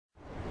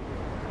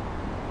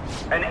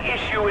An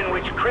issue in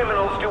which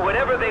criminals do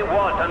whatever they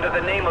want under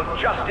the name of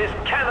justice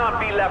cannot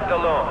be left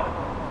alone.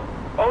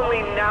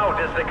 Only now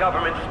does the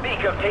government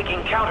speak of taking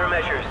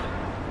countermeasures.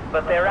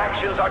 But their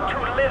actions are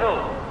too little,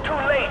 too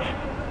late.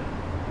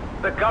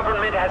 The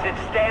government as it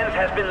stands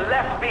has been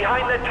left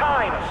behind the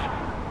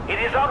times. It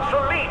is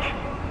obsolete.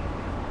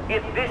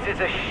 If this is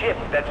a ship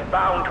that's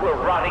bound to a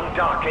rotting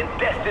dock and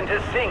destined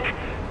to sink,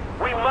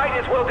 we might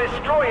as well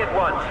destroy it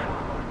once.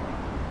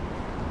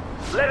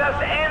 Let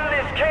us end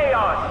this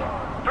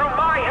chaos, through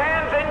my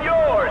hands and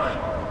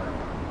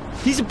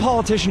yours! He's a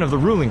politician of the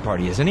ruling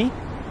party, isn't he?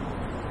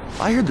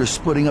 I heard they're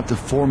splitting up to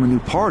form a new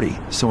party,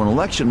 so an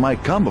election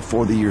might come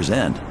before the year's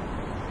end.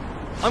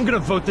 I'm gonna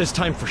vote this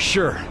time for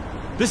sure.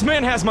 This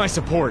man has my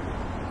support.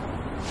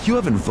 You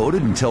haven't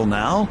voted until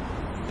now?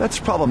 That's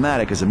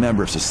problematic as a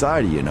member of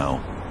society, you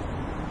know.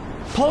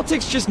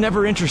 Politics just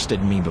never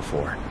interested me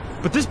before.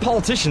 But this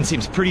politician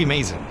seems pretty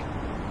amazing.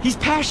 He's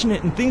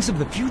passionate and thinks of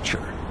the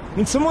future. I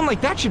mean, someone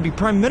like that should be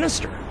Prime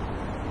Minister.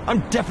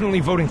 I'm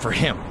definitely voting for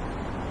him.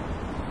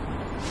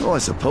 Well, I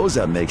suppose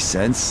that makes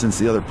sense, since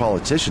the other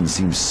politicians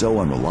seem so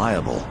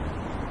unreliable.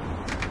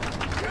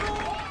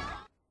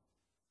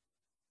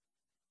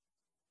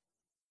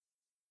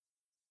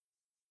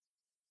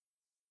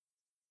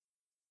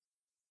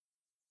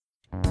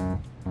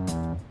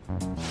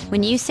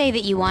 When you say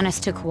that you want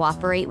us to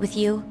cooperate with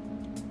you,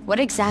 what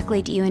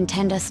exactly do you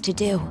intend us to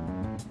do?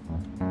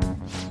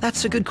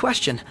 That's a good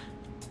question.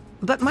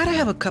 But might I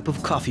have a cup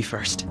of coffee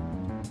first?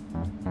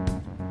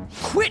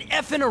 Quit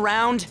effing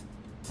around!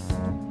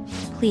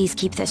 Please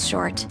keep this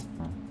short.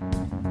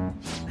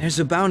 There's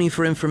a bounty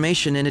for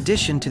information in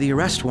addition to the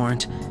arrest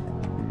warrant.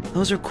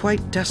 Those are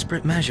quite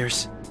desperate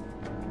measures.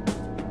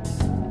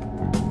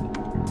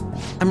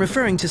 I'm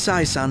referring to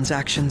Sae-san's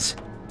actions.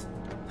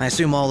 I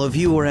assume all of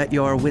you are at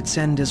your wits'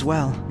 end as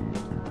well.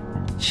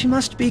 She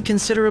must be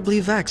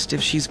considerably vexed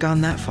if she's gone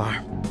that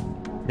far.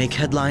 Make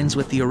headlines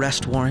with the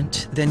arrest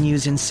warrant, then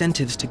use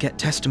incentives to get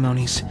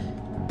testimonies.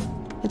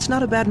 It's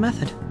not a bad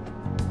method.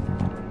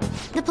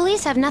 The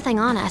police have nothing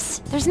on us.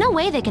 There's no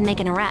way they can make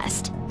an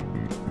arrest.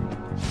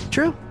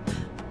 True.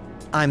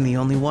 I'm the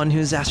only one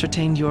who's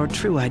ascertained your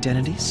true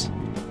identities.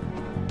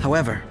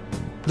 However,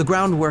 the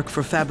groundwork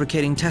for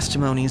fabricating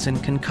testimonies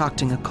and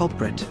concocting a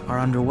culprit are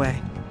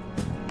underway.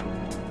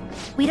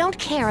 We don't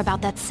care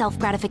about that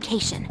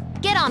self-gratification.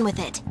 Get on with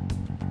it!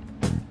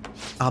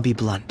 I'll be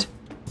blunt.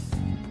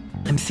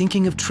 I'm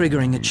thinking of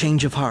triggering a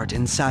change of heart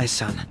in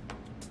Sae-san.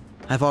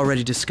 I've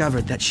already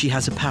discovered that she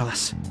has a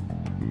palace.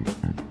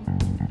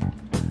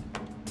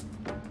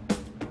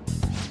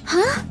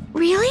 Huh?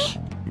 Really?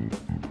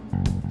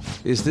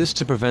 Is this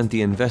to prevent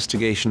the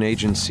investigation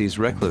agency's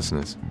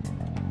recklessness?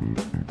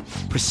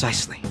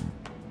 Precisely.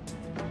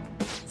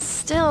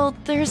 Still,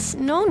 there's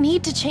no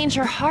need to change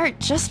her heart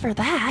just for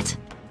that.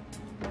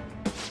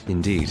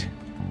 Indeed.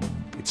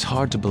 It's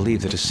hard to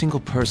believe that a single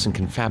person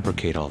can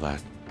fabricate all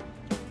that.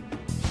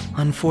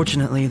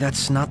 Unfortunately,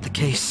 that's not the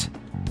case.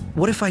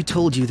 What if I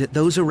told you that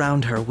those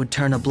around her would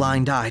turn a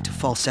blind eye to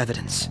false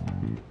evidence?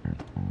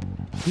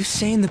 You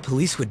saying the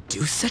police would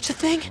do such a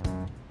thing?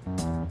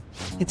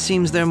 It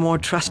seems they're more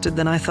trusted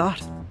than I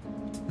thought.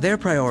 Their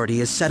priority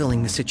is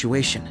settling the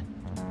situation.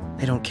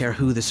 They don't care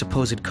who the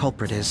supposed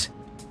culprit is.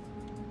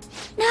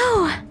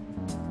 No!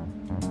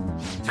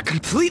 They're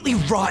completely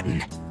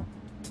rotten!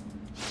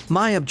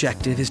 My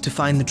objective is to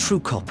find the true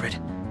culprit.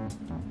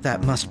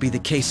 That must be the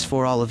case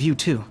for all of you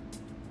too.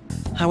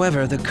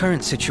 However, the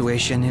current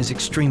situation is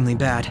extremely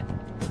bad.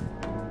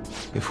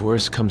 If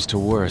worst comes to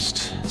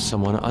worst,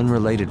 someone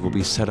unrelated will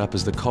be set up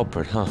as the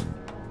culprit, huh?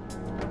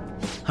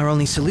 Our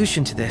only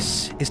solution to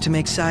this is to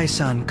make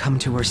Sae-san come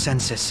to her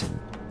senses.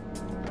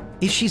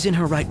 If she's in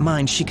her right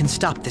mind, she can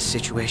stop this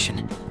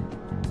situation.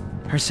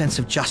 Her sense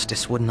of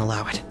justice wouldn't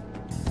allow it.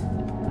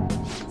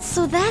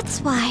 So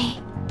that's why...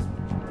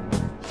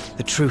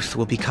 The truth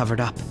will be covered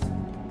up,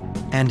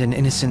 and an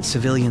innocent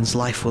civilian's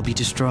life will be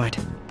destroyed.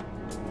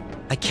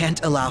 I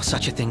can't allow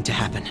such a thing to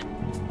happen.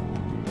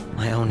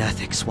 My own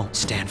ethics won't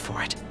stand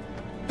for it.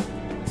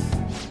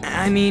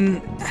 I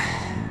mean,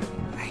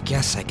 I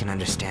guess I can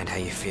understand how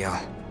you feel.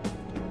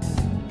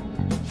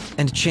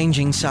 And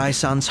changing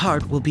Sae-san's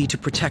heart will be to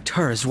protect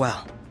her as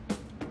well.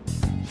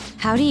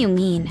 How do you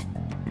mean?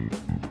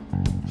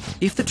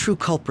 If the true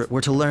culprit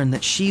were to learn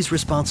that she's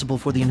responsible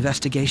for the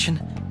investigation,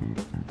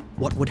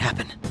 what would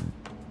happen?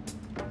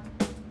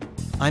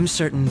 I'm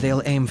certain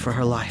they'll aim for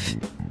her life.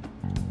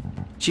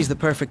 She's the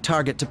perfect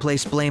target to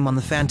place blame on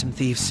the Phantom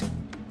Thieves.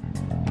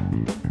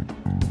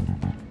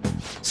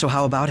 So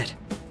how about it?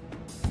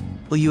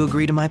 Will you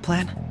agree to my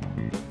plan?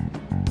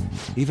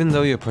 Even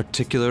though you're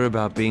particular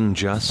about being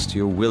just,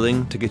 you're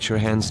willing to get your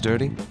hands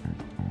dirty?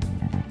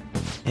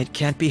 It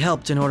can't be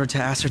helped in order to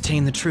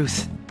ascertain the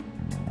truth.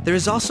 There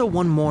is also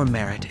one more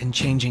merit in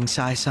changing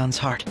Sae-san's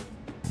heart.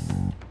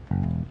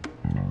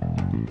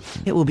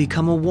 It will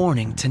become a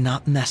warning to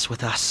not mess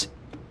with us.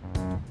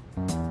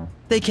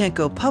 They can't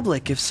go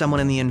public if someone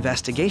in the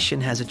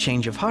investigation has a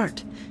change of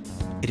heart.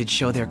 It'd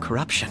show their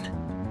corruption.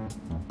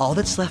 All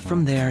that's left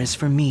from there is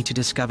for me to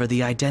discover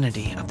the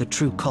identity of the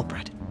true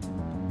culprit.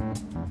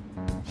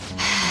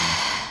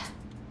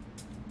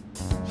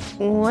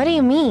 What do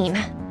you mean?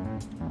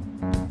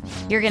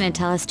 You're gonna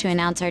tell us to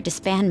announce our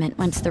disbandment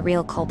once the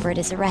real culprit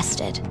is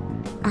arrested,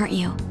 aren't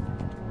you?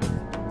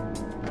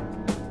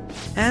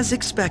 As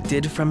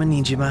expected from a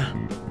Nijima.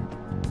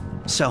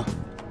 So,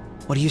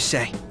 what do you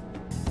say?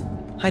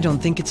 I don't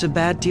think it's a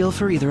bad deal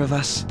for either of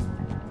us.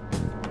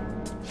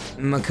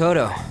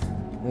 Makoto,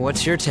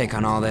 what's your take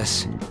on all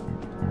this?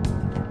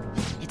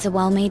 It's a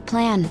well-made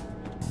plan.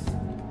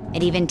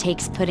 It even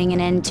takes putting an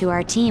end to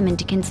our team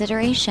into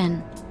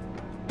consideration.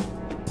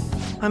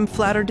 I'm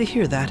flattered to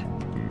hear that.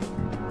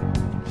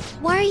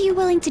 Why are you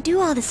willing to do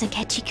all this,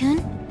 Akechi-kun?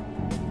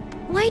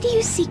 Why do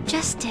you seek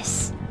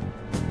justice?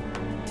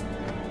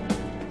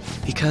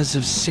 Because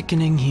of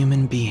sickening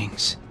human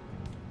beings.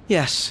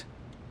 Yes.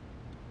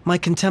 My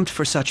contempt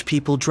for such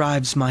people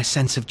drives my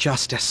sense of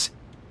justice.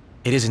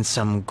 It isn't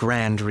some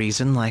grand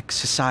reason like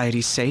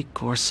society's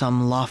sake or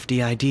some lofty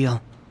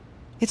ideal.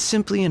 It's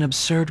simply an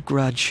absurd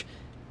grudge.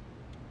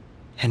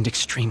 And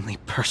extremely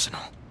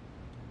personal.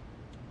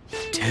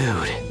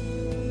 Dude.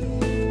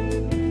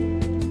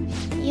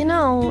 You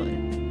know,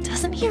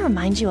 doesn't he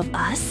remind you of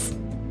us?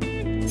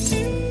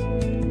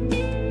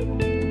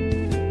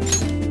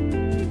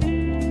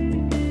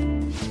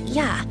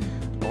 Yeah,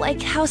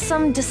 like how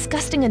some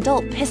disgusting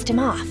adult pissed him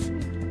off.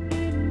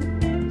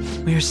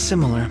 We're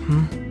similar,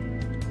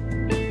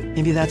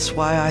 Maybe that's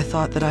why I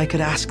thought that I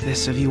could ask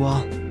this of you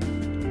all.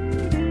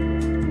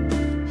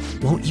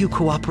 Won't you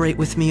cooperate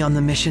with me on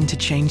the mission to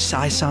change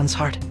Sae-san's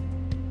heart?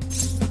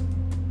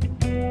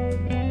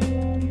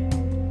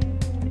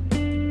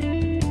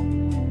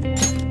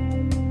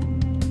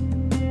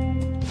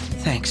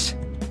 Thanks.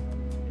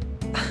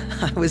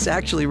 I was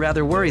actually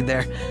rather worried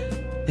there.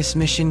 This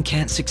mission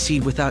can't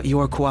succeed without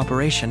your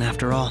cooperation,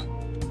 after all.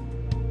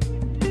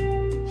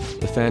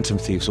 The Phantom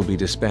Thieves will be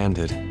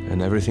disbanded,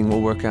 and everything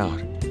will work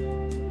out.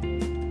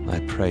 I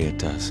pray it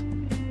does.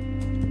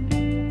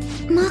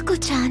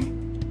 Mako-chan.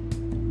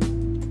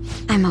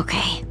 I'm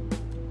okay.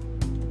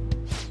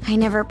 I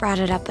never brought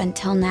it up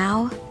until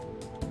now,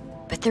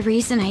 but the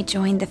reason I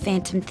joined the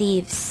Phantom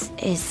Thieves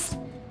is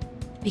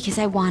because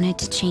I wanted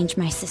to change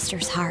my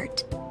sister's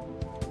heart.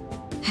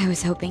 I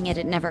was hoping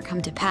it'd never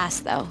come to pass,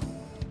 though.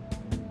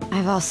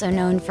 I've also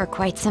known for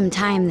quite some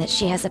time that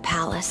she has a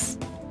palace.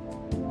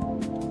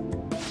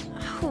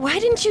 Why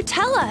didn't you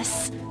tell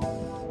us?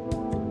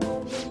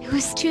 It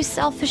was too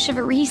selfish of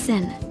a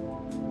reason.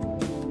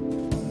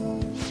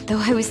 Though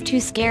I was too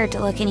scared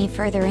to look any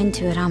further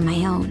into it on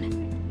my own.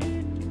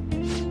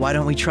 Why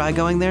don't we try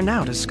going there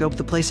now to scope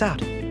the place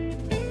out?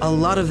 A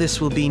lot of this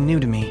will be new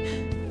to me,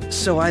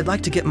 so I'd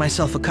like to get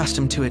myself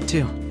accustomed to it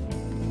too.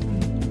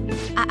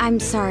 I'm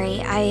sorry,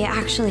 I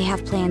actually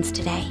have plans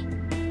today.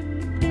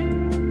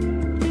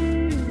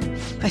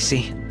 I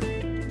see.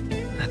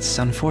 That's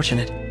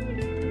unfortunate.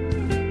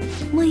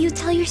 Will you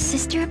tell your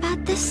sister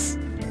about this?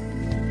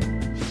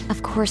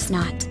 Of course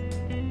not.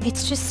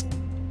 It's just...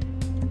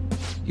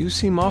 You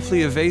seem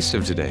awfully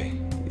evasive today.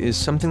 Is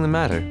something the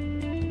matter?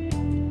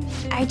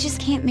 I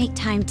just can't make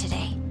time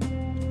today.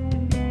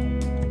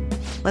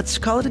 Let's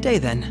call it a day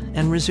then,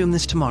 and resume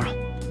this tomorrow.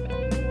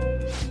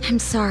 I'm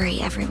sorry,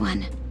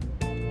 everyone.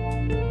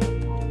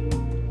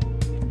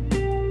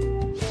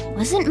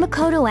 Wasn't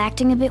Makoto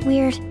acting a bit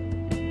weird?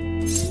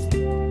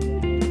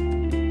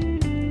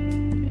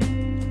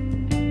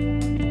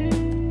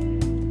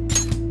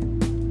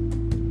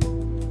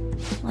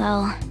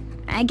 Well,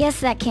 I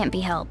guess that can't be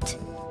helped.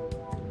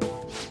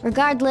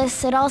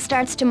 Regardless, it all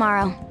starts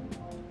tomorrow.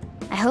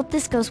 I hope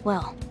this goes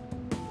well.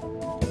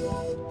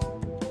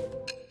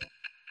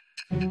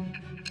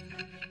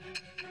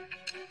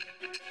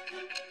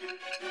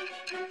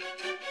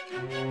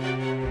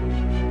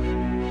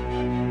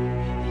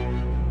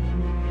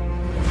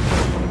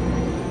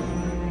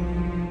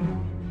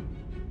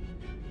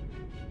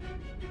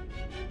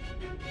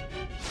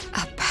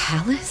 A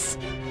palace?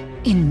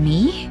 In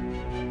me?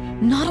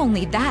 Not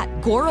only that,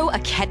 Goro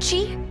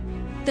Akechi?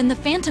 Then the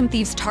Phantom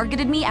Thieves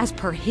targeted me as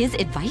per his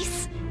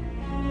advice?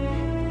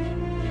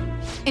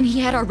 And he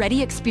had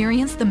already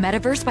experienced the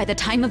metaverse by the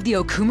time of the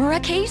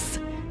Okumura case?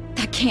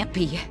 That can't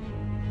be.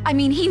 I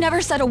mean, he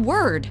never said a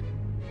word.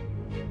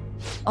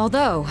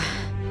 Although,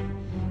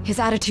 his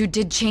attitude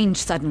did change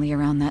suddenly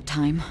around that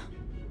time.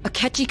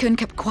 Akechi-kun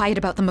kept quiet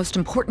about the most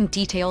important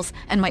details,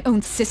 and my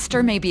own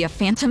sister may be a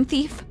Phantom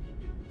Thief?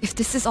 If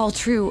this is all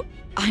true,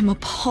 I'm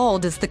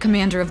appalled as the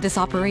commander of this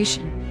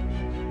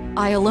operation.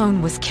 I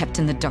alone was kept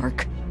in the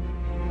dark.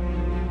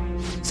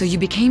 So you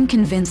became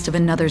convinced of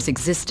another's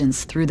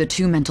existence through the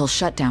 2 mental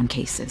shutdown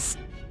cases.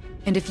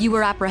 And if you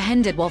were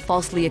apprehended while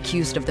falsely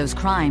accused of those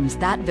crimes,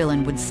 that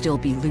villain would still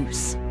be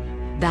loose.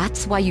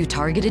 That's why you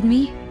targeted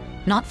me?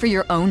 Not for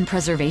your own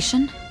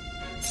preservation?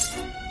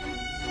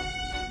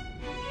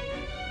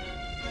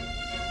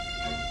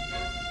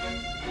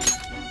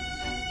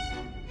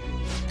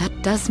 That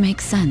does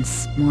make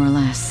sense, more or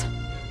less.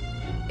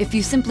 If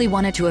you simply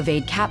wanted to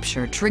evade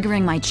capture,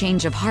 triggering my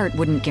change of heart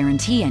wouldn't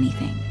guarantee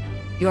anything.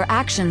 Your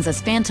actions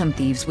as Phantom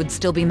Thieves would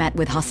still be met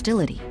with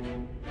hostility.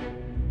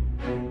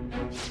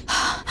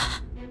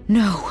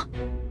 No.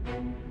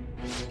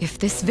 If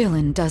this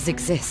villain does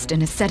exist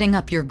and is setting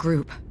up your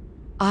group,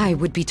 I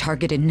would be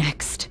targeted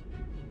next.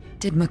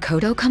 Did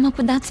Makoto come up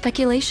with that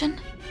speculation?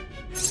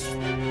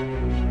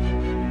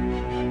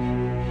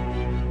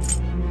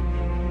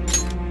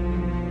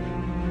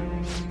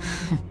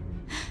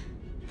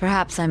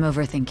 Perhaps I'm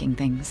overthinking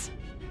things.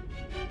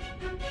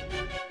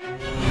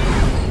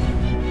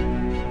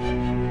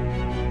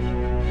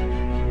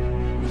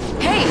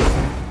 Hey!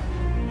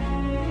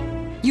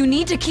 You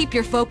need to keep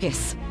your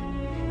focus.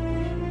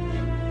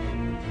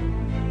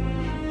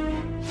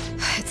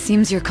 It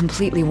seems you're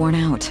completely worn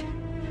out.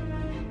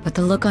 But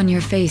the look on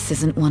your face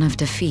isn't one of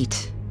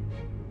defeat.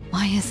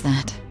 Why is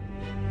that?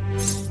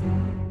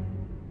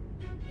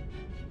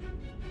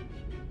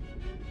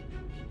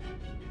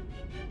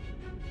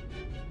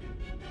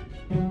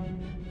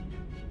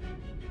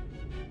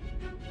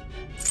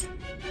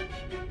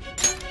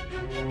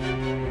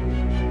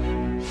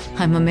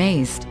 I'm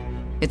amazed.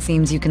 It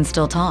seems you can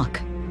still talk.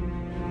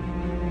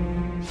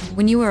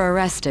 When you were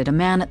arrested, a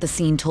man at the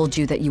scene told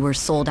you that you were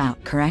sold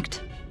out,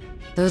 correct?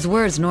 Those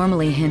words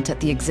normally hint at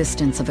the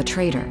existence of a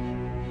traitor.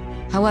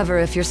 However,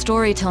 if your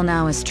story till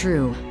now is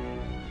true,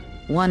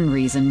 one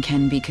reason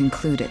can be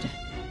concluded.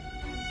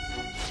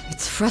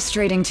 It's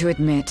frustrating to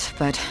admit,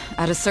 but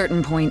at a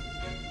certain point...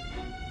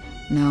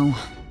 No,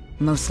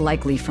 most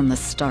likely from the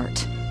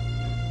start.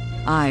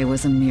 I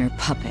was a mere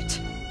puppet.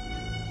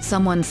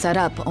 Someone set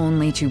up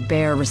only to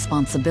bear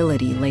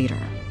responsibility later.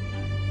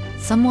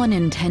 Someone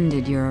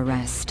intended your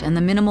arrest, and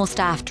the minimal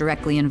staff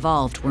directly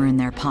involved were in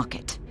their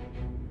pocket.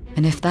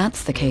 And if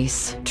that's the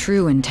case,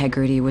 true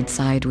integrity would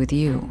side with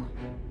you.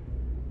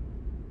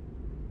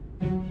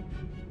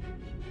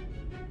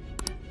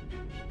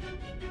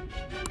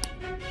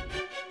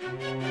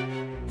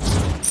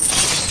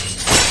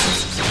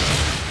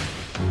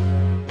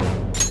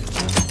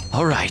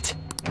 All right.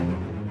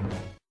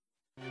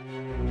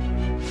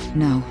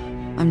 No,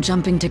 I'm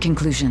jumping to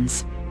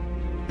conclusions.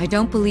 I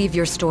don't believe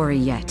your story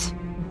yet.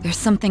 There's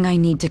something I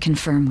need to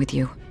confirm with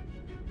you.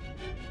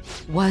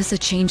 Was a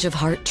change of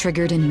heart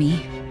triggered in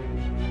me?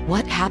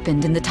 What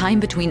happened in the time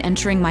between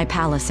entering my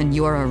palace and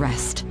your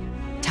arrest?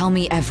 Tell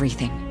me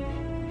everything.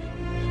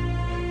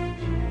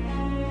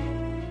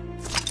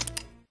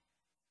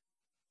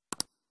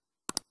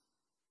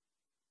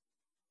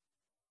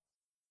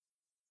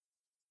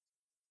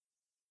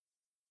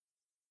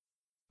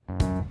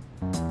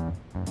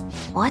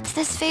 What's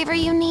this favor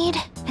you need?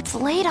 It's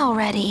late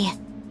already.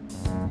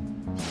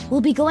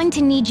 We'll be going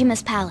to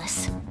Nijima's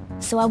palace,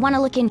 so I want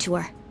to look into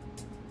her.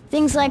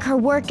 Things like her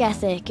work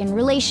ethic and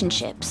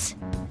relationships.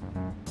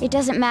 It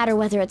doesn't matter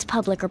whether it's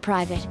public or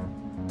private.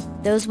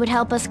 Those would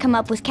help us come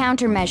up with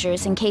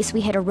countermeasures in case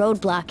we hit a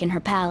roadblock in her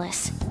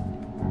palace.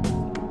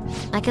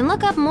 I can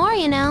look up more,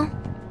 you know.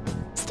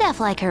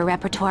 Stuff like her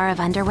repertoire of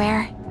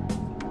underwear.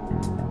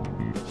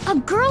 A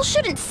girl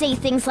shouldn't say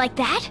things like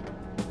that.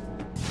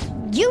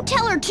 You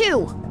tell her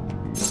too!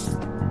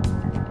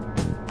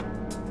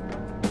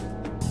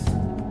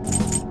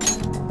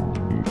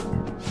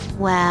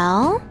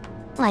 Well,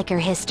 like her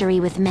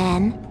history with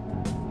men.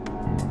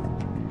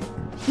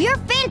 You're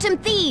phantom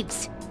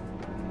thieves!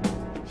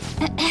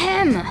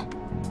 Ahem.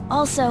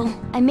 Also,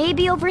 I may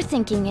be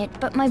overthinking it,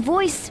 but my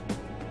voice...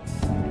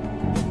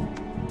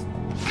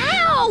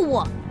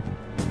 Ow!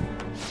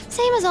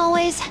 Same as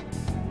always.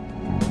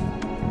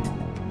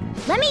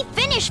 Let me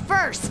finish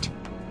first!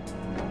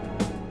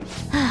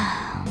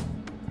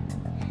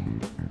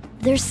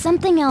 There's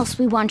something else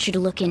we want you to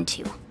look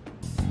into.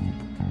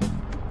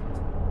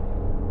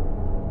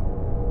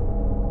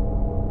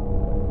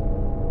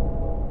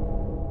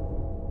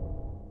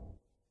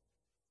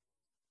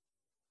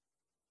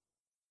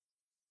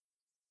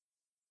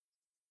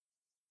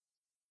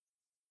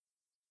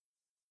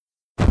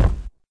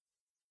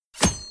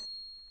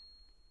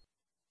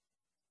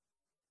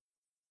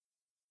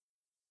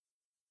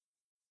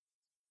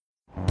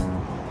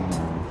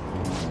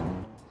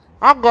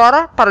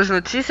 Agora, para as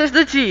notícias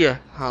do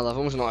dia. Lá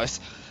vamos nós.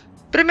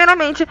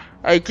 Primeiramente,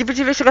 a equipe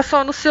de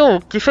investigação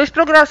anunciou que fez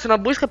progresso na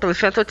busca pelos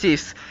Phantom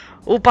Thieves.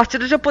 O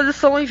partido de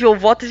oposição enviou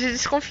votos de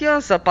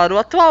desconfiança para o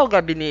atual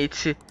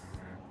gabinete.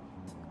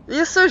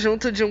 Isso,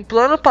 junto de um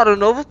plano para o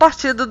novo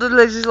partido do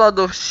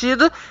legislador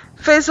Shido,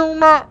 fez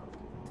uma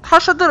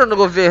rachadura no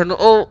governo,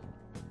 ou...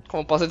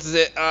 como posso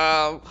dizer?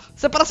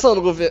 Separação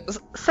no governo.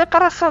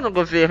 Separação no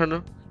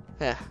governo.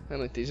 Eu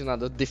não entendi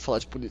nada, eu odeio falar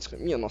de política.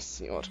 Minha nossa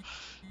senhora.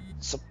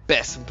 Sou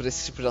péssimo por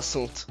esse tipo de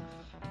assunto.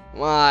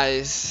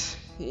 Mas...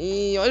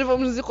 e onde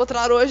vamos nos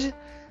encontrar hoje?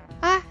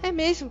 É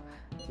mesmo.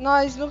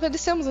 Nós nunca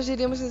dissemos onde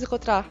iríamos nos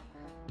encontrar.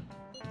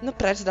 No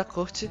prédio da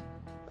corte.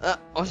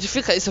 Onde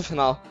fica isso,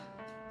 afinal?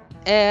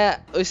 É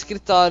o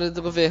escritório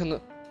do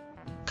governo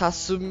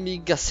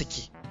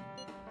Kasumigaseki.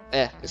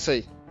 Isso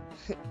aí.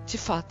 De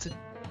fato.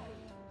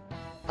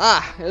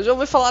 Eu já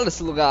ouvi falar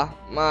desse lugar,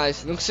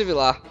 mas nunca estive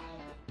lá.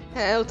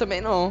 Eu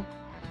também não.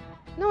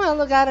 Não é um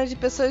lugar onde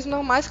pessoas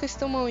normais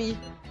costumam ir.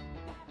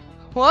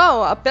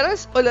 Uau,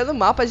 apenas olhando o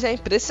mapa já é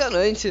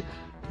impressionante.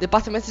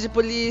 Departamento de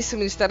Polícia, o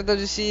Ministério da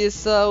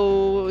Justiça,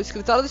 o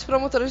Escritório dos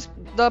Promotores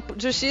da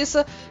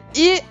Justiça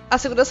e a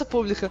Segurança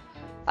Pública.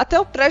 Até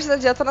o prédio da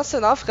Dieta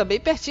Nacional fica bem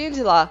pertinho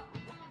de lá.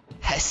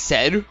 É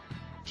sério?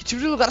 Que tipo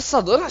de lugar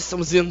assustador nós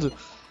estamos indo?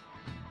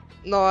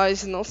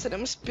 Nós não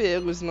seremos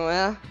pegos, não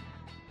é?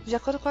 De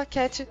acordo com a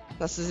Cat,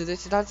 nossas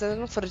identidades ainda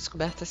não foram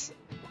descobertas.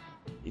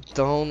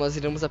 Então nós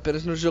iremos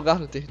apenas nos jogar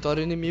no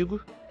território inimigo.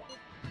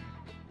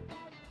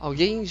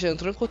 Alguém já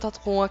entrou em contato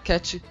com a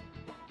Cat.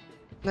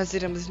 Nós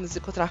iremos nos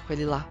encontrar com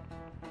ele lá.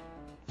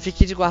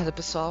 Fique de guarda,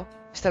 pessoal.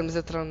 Estamos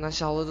entrando na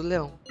jaula do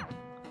leão.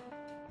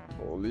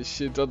 Holy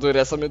shit, eu adorei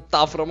essa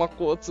metáfora,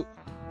 Makoto.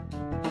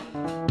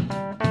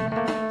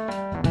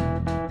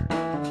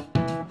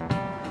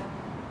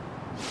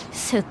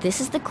 So this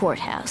is the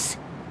courthouse.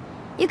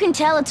 You can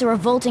tell it's a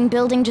revolting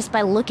building just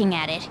by looking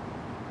at it.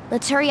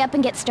 Let's hurry up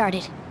and get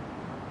started.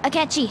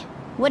 Akechi,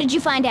 what did you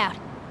find out?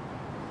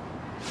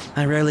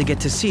 I rarely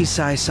get to see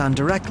Sae-san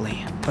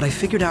directly, but I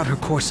figured out her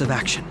course of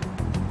action.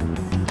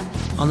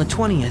 On the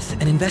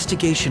 20th, an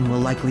investigation will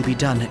likely be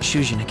done at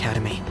Shujin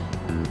Academy,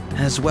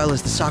 as well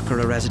as the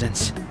Sakura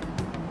residence.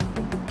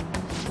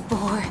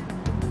 For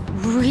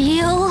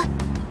real?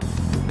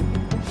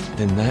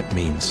 Then that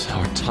means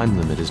our time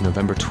limit is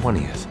November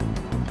 20th.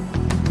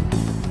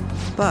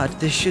 But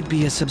this should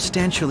be a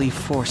substantially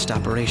forced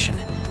operation.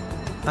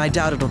 I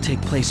doubt it'll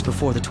take place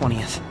before the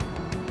 20th.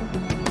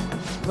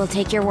 We'll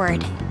take your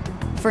word.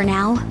 For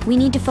now, we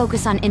need to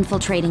focus on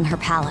infiltrating her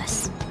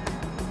palace.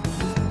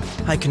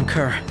 I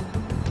concur.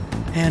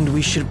 And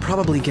we should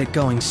probably get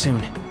going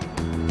soon.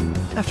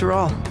 After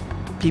all,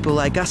 people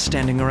like us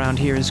standing around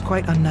here is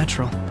quite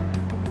unnatural.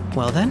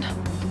 Well then?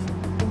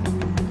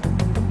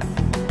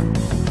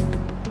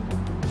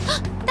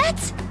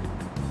 That's...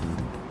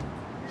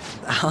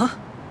 Huh?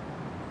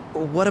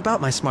 What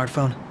about my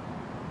smartphone?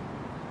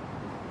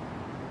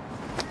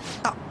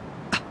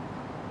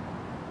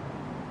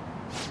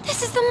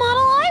 This is the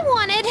model I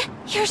wanted!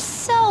 You're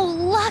so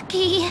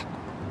lucky!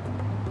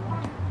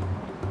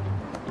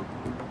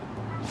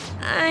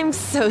 I'm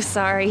so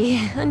sorry.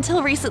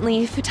 Until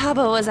recently,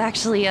 Futaba was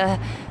actually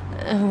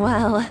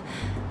well...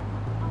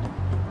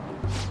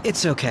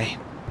 It's okay.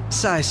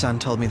 Sae-san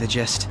told me the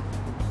gist.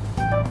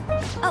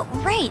 Oh,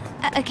 right.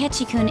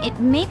 Akechi-kun, it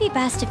may be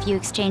best if you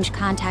exchange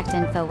contact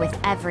info with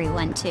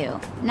everyone, too.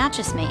 Not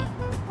just me.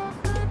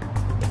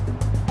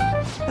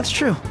 That's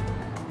true.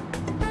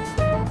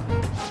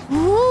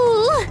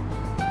 Woo!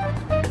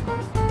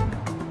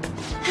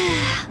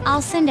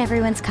 I'll send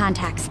everyone's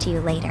contacts to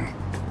you later.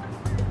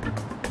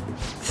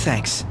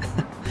 Thanks.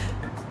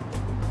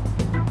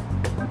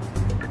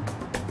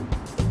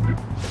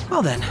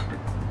 Well then,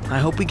 I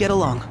hope we get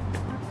along.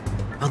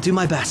 I'll do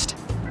my best.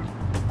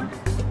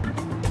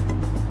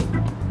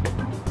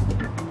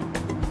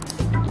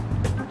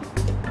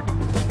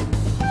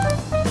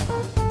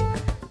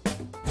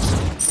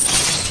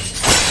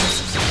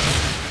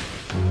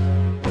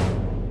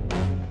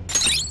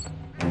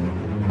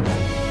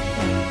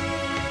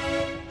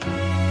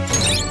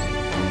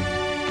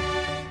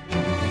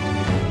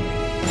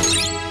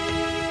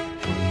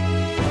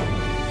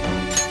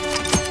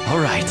 All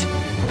right.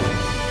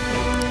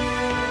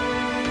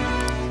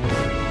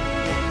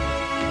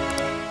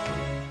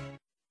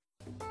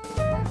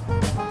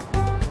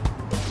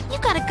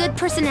 You've got a good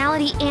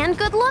personality and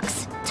good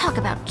looks? Talk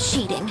about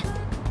cheating.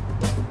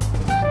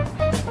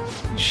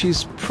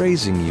 She's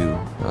praising you,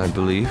 I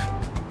believe.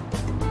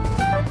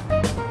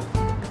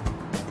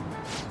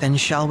 Then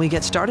shall we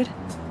get started?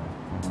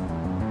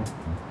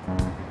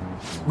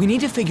 We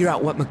need to figure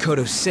out what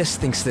Makoto's sis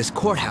thinks this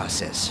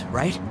courthouse is,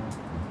 right?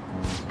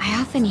 I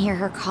often hear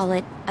her call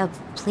it a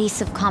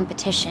place of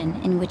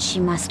competition in which she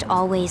must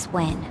always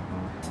win.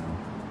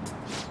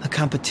 A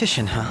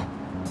competition, huh?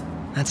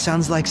 That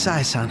sounds like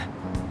Sae-san.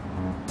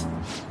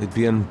 It'd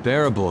be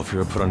unbearable if you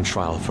were put on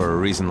trial for a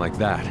reason like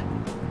that.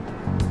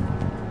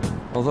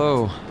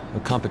 Although, a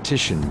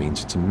competition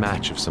means it's a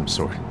match of some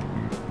sort.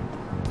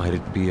 Might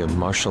it be a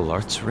martial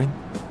arts ring?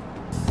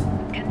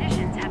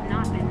 Conditions have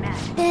not been met.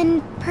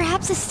 Then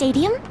perhaps a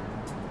stadium?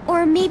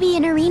 Or maybe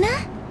an arena?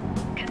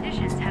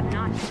 Conditions have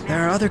not been met.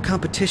 There are other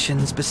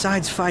competitions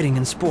besides fighting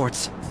and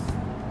sports.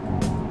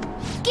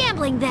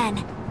 Gambling, then!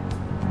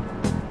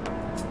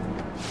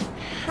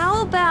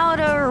 How about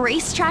a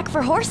racetrack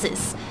for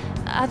horses?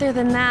 Other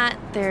than that,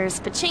 there's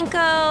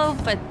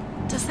pachinko, but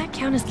does that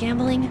count as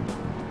gambling?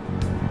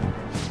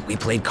 We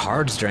played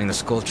cards during the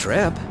school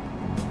trip.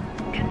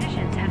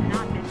 Conditions have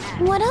not been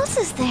met. What else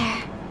is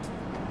there?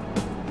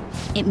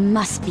 It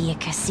must be a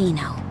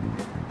casino.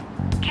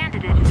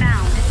 Candidate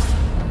found.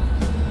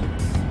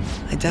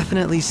 I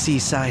definitely see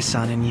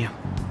Sae-san in you.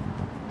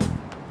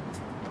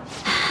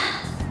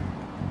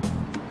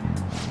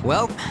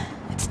 Well,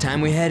 it's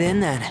time we head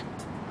in then.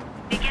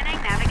 Beginning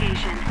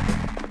navigation.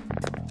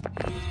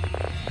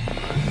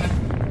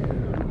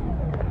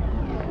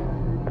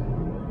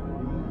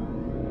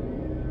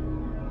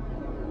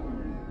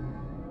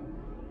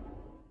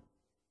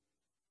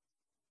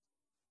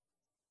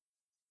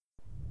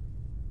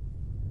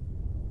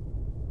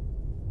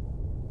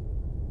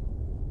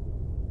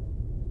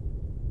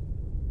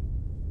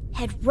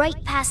 Head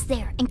right past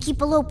there and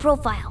keep a low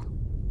profile.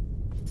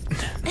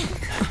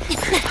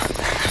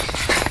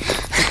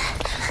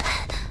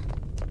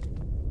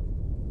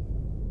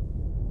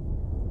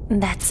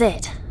 That's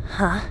it,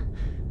 huh?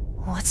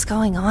 What's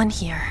going on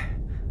here?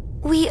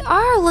 We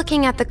are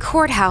looking at the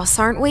courthouse,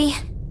 aren't we?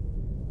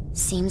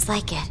 Seems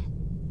like it.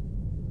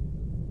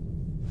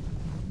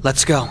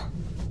 Let's go.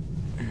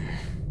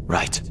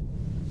 Right.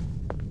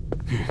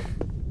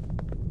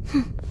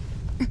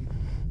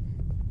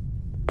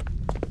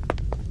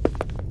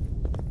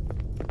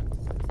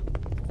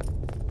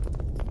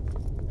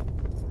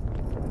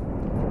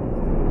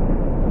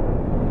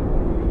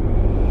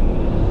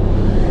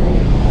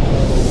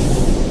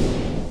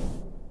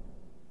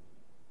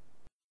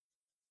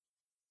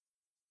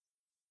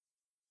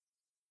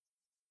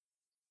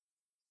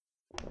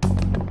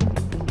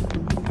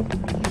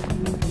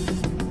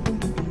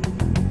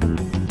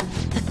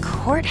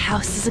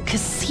 Courthouse is a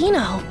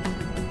casino.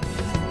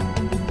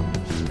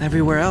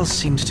 Everywhere else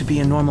seems to be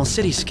a normal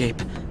cityscape.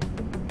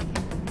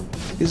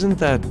 Isn't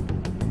that...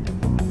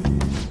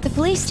 The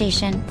police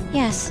station,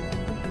 yes.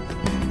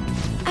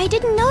 I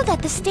didn't know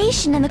that the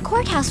station and the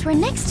courthouse were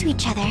next to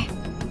each other.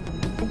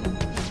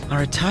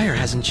 Our attire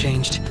hasn't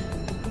changed.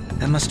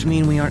 That must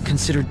mean we aren't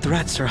considered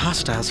threats or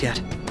hostiles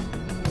yet.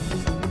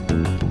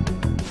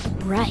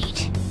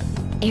 Right.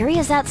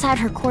 Areas outside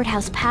her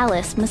courthouse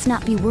palace must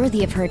not be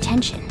worthy of her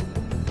attention.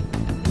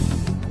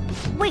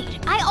 Wait,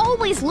 I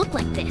always look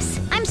like this.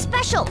 I'm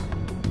special.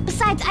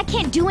 Besides, I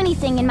can't do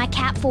anything in my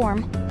cat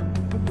form.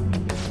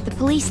 The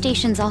police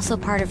station's also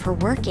part of her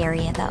work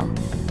area, though,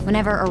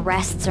 whenever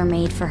arrests are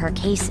made for her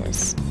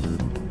cases.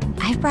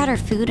 I've brought her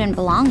food and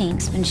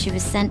belongings when she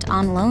was sent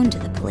on loan to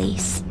the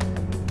police.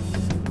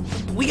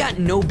 We got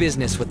no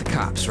business with the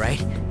cops,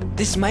 right?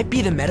 This might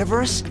be the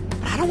metaverse,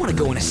 but I don't want to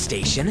go in a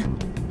station.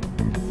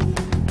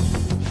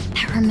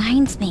 That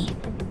reminds me.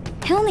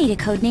 He'll need a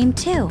codename,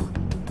 too.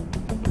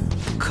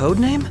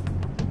 Codename?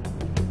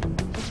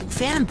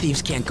 Phantom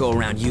thieves can't go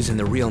around using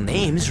the real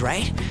names,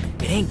 right?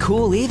 It ain't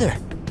cool either.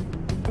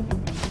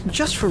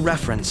 Just for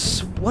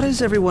reference, what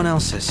is everyone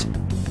else's?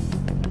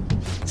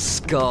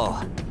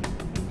 Skull.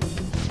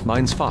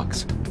 Mine's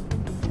Fox.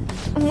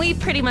 We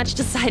pretty much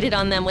decided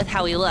on them with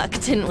how we look,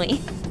 didn't we?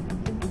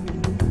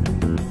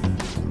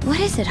 What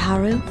is it,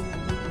 Haru?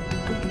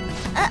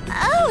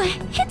 Oh,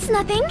 it's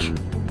nothing.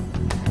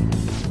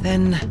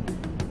 Then,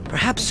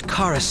 perhaps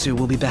Karasu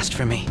will be best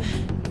for me.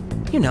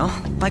 You know,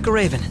 like a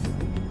raven.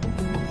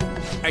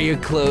 Are your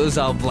clothes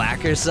all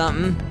black or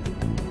something?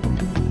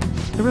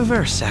 The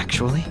reverse,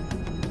 actually.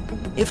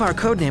 If our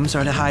codenames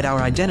are to hide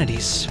our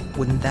identities,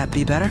 wouldn't that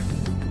be better?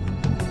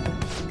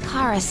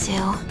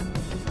 Karasu.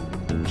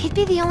 He'd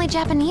be the only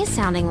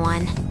Japanese-sounding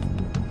one.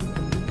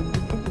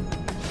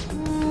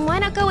 Why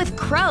not go with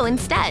Crow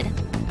instead?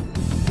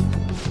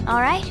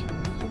 All right.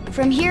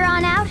 From here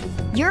on out,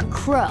 you're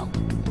Crow.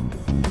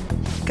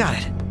 Got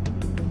it.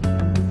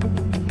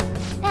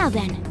 Now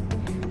then,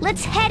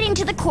 let's head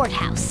into the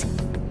courthouse.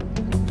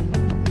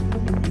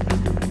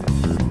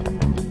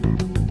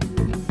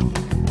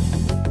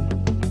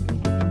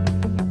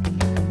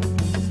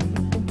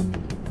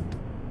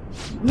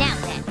 Now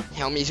then.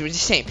 É o mesmo de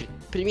sempre.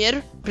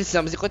 Primeiro,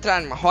 precisamos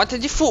encontrar uma rota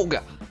de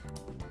fuga.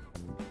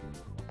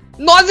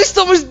 Nós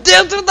estamos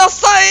dentro da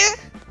Sae!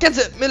 Quer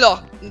dizer,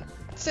 melhor.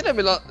 Seria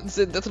melhor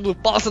dizer dentro do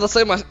Palace da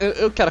Sae, mas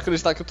eu quero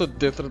acreditar que eu tô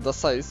dentro da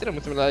Sae. Seria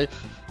muito melhor aí.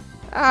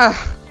 Ah,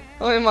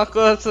 oi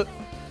Makoto.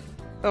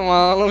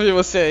 Não vi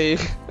você aí.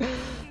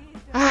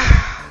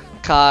 Ah,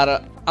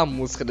 cara, a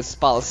música desse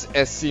Palace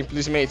é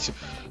simplesmente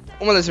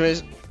uma das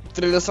minhas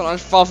trilhas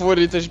sonoras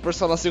favoritas de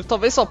Persona 5.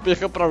 Talvez só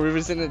perca pra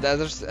Rivers in the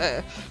Desert.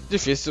 É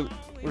difícil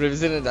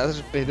Rivers in the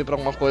Desert perder pra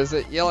alguma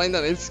coisa. E ela ainda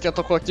nem sequer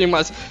tocou aqui,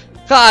 mas...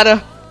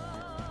 Cara,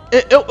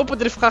 eu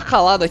poderia ficar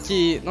calado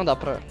aqui. Não dá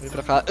pra vir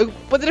pra cá. Eu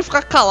poderia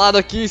ficar calado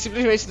aqui e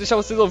simplesmente deixar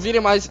vocês ouvirem,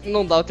 mas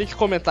não dá, eu tenho que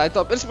comentar.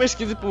 Então apenas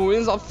pesquise por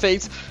Winds of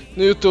Fate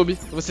no YouTube e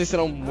vocês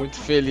serão muito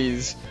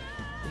felizes.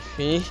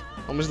 Enfim,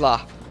 vamos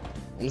lá.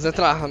 Vamos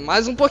entrar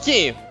mais um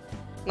pouquinho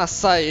na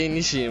Sae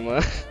Nijima.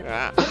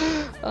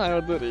 Ah, eu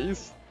adorei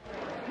isso.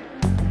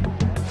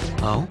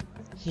 Oh?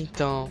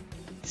 Então,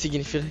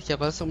 significa que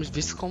agora somos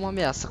vistos como uma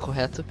ameaça,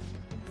 correto?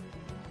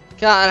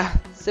 Cara,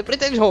 você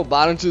pretende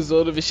roubar um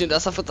tesouro vestindo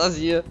dessa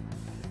fantasia?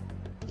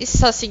 Isso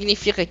só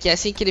significa que é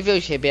assim que ele vê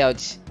os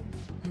rebeldes.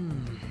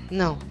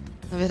 Não,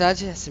 na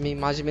verdade essa é a minha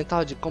imagem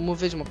mental de como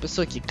vejo uma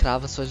pessoa que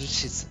crava sua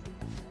justiça.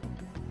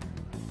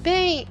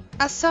 Bem,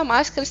 a sua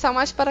máscara está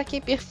mais para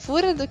quem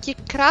perfura do que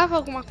crava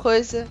alguma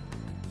coisa.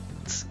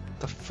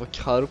 The fuck,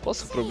 Haru, qual é o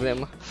seu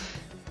problema?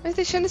 Mas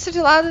deixando isso de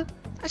lado,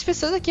 as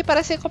pessoas aqui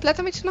parecem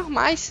completamente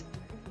normais.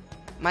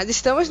 Mas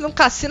estamos num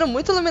cassino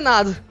muito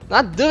iluminado. Não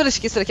há dúvidas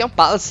que isso aqui é um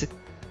Palace.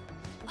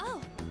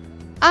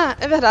 Ah,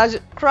 é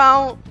verdade.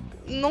 Crown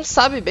não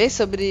sabe bem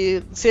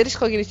sobre seres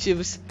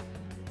cognitivos.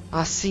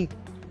 Ah, sim.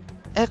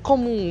 É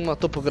como uma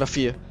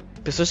topografia.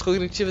 Pessoas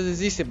cognitivas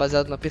existem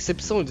baseado na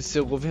percepção de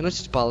seu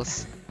governante de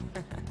Palace.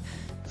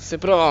 Você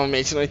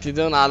provavelmente não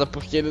entendeu nada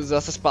porque ele usou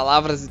essas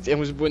palavras e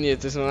termos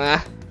bonitos, não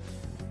é?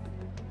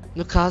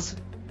 No caso,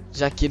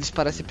 Já que eles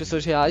parecem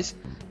pessoas reais,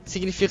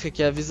 significa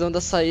que a visão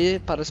da Sae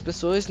para as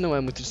pessoas não é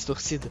muito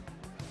distorcida.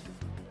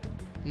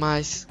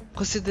 Mas,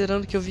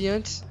 considerando o que eu vi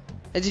antes,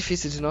 é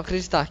difícil de não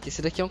acreditar que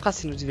esse daqui é um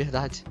cassino de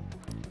verdade.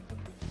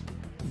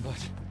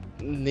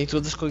 Nem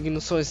todas as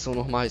cognições são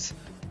normais.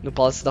 No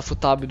Palace da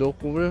Sae do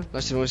Okura,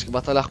 nós tivemos que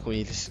batalhar com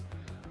eles.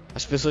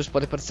 As pessoas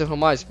podem parecer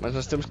normais, mas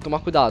nós temos que tomar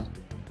cuidado.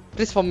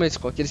 Principalmente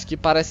com aqueles que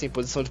parecem em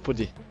posição de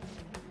poder.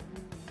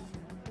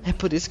 É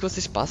por isso que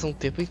vocês passam o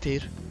tempo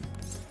inteiro.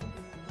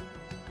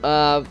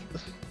 A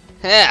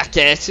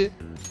Cat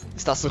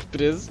está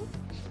surpreso.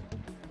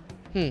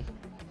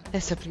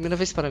 Essa é a primeira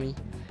vez para mim.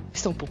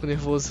 Estou um pouco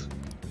nervoso.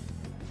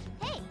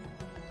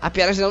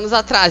 Apenas não nos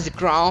atrase,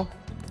 Crown.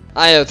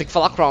 Eu tenho que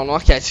falar Crown, não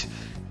a Cat.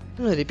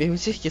 Não irei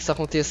permitir que isso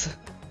aconteça.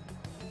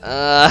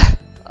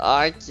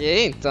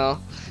 Ok, então.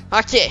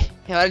 Ok,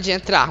 é hora de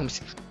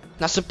entrarmos.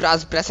 Nosso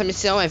prazo para essa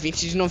missão é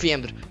 20 de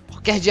novembro.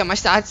 Qualquer dia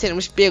mais tarde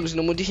seremos pegos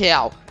no mundo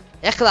real.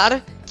 É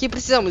claro que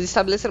precisamos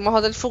estabelecer uma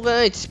roda de fuga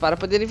antes para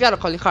poder enviar o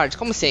calling card,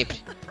 como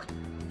sempre.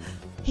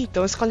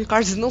 Então, os calling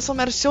cards não são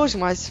meros shows,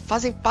 mas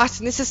fazem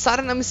parte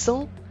necessária na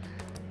missão.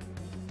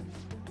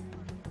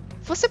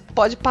 Você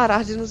pode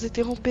parar de nos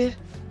interromper.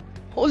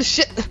 Holy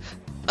shit!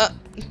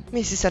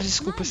 Minhas sinceras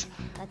desculpas.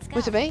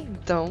 Muito bem,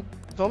 então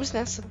vamos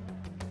nessa.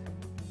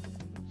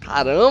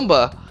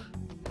 Caramba!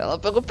 Ela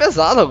pegou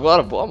pesado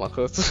agora, boa,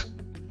 Makoto.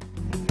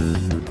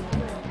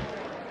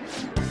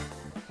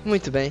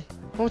 Muito bem,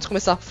 vamos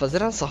começar por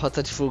fazer a nossa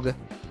rota de fuga.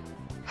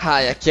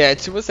 A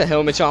Cat, você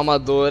realmente é um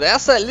amador.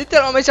 Essa é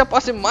literalmente a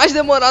parte mais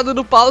demorada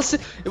do Palace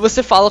e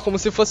você fala como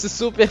se fosse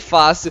super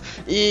fácil.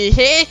 E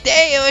hey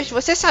Tails,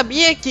 você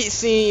sabia que...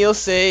 Sim, eu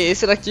sei,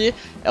 esse daqui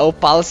é o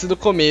Palace do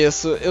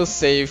começo, eu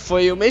sei.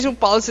 Foi o mesmo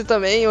Palace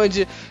também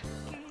onde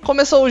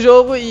começou o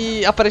jogo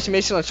e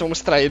aparentemente nós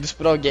fomos traídos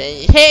por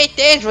alguém. Hey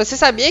Tails, você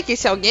sabia que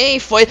esse alguém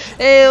foi...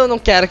 Eu não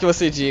quero que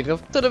você diga.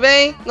 Tudo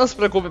bem? Não se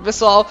preocupe,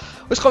 pessoal.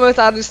 Os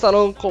comentários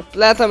estarão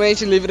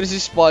completamente livres de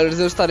spoilers.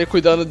 Eu estarei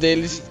cuidando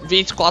deles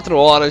 24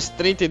 horas,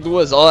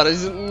 32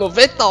 horas,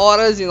 90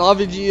 horas e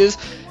 9 dias.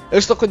 Eu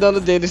estou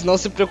cuidando deles, não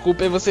se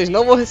preocupem. Vocês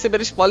não vão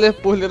receber spoiler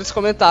por ler os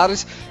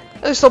comentários.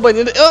 Eu estou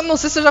banindo... Eu não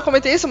sei se eu já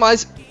comentei isso,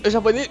 mas eu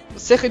já bani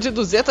cerca de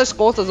 200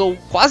 contas, ou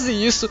quase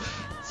isso,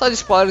 só de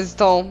spoilers,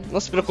 então não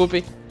se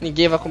preocupem,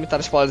 ninguém vai comentar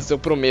spoilers, eu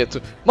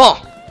prometo. Bom,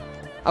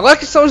 agora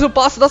que estamos no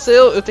Palace da Sae,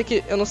 eu tenho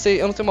que... Eu não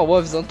sei, eu não tenho uma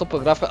boa visão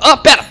topográfica.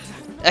 Pera!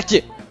 É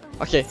aqui!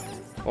 Ok,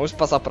 vamos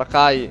passar pra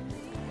cá e...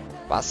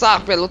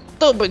 Passar pelo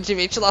tubo de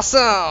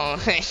ventilação!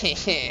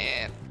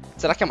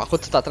 Será que a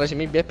Makoto tá atrás de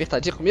mim bem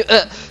apertadinha comigo?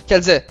 Quer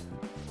dizer...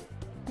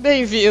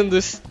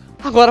 Bem-vindos!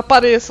 Agora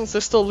apareçam,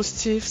 seus tolos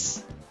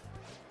Chiefs!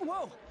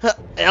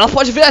 Ela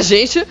pode ver a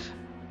gente!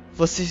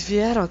 Vocês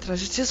vieram atrás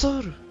de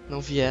tesouro, não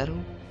vieram?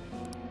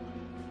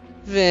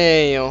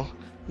 Venham,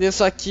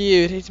 desço aqui,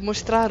 eu irei te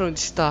mostrar onde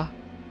está.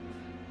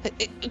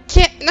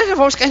 Que? Nós já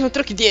vamos cair no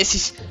truque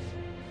desses.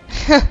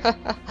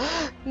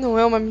 Não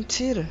é uma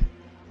mentira.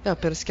 Eu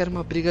apenas quero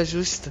uma briga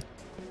justa.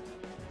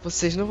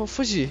 Vocês não vão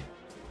fugir,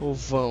 ou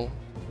vão?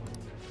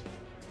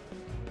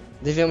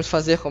 Devemos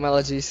fazer como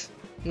ela diz.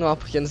 Não há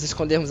por que nos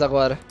escondermos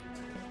agora.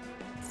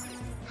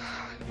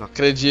 Não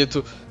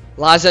acredito.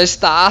 Lá já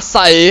está a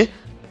Sae.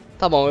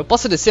 Tá bom, eu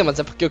posso descer, mas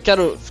é porque eu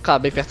quero ficar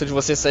bem perto de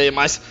você, Sae,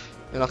 mas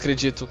eu não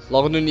acredito.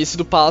 Logo no início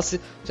do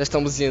Palace, já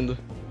estamos indo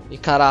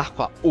encarar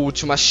com a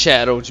Última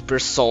Shadow de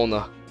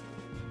Persona.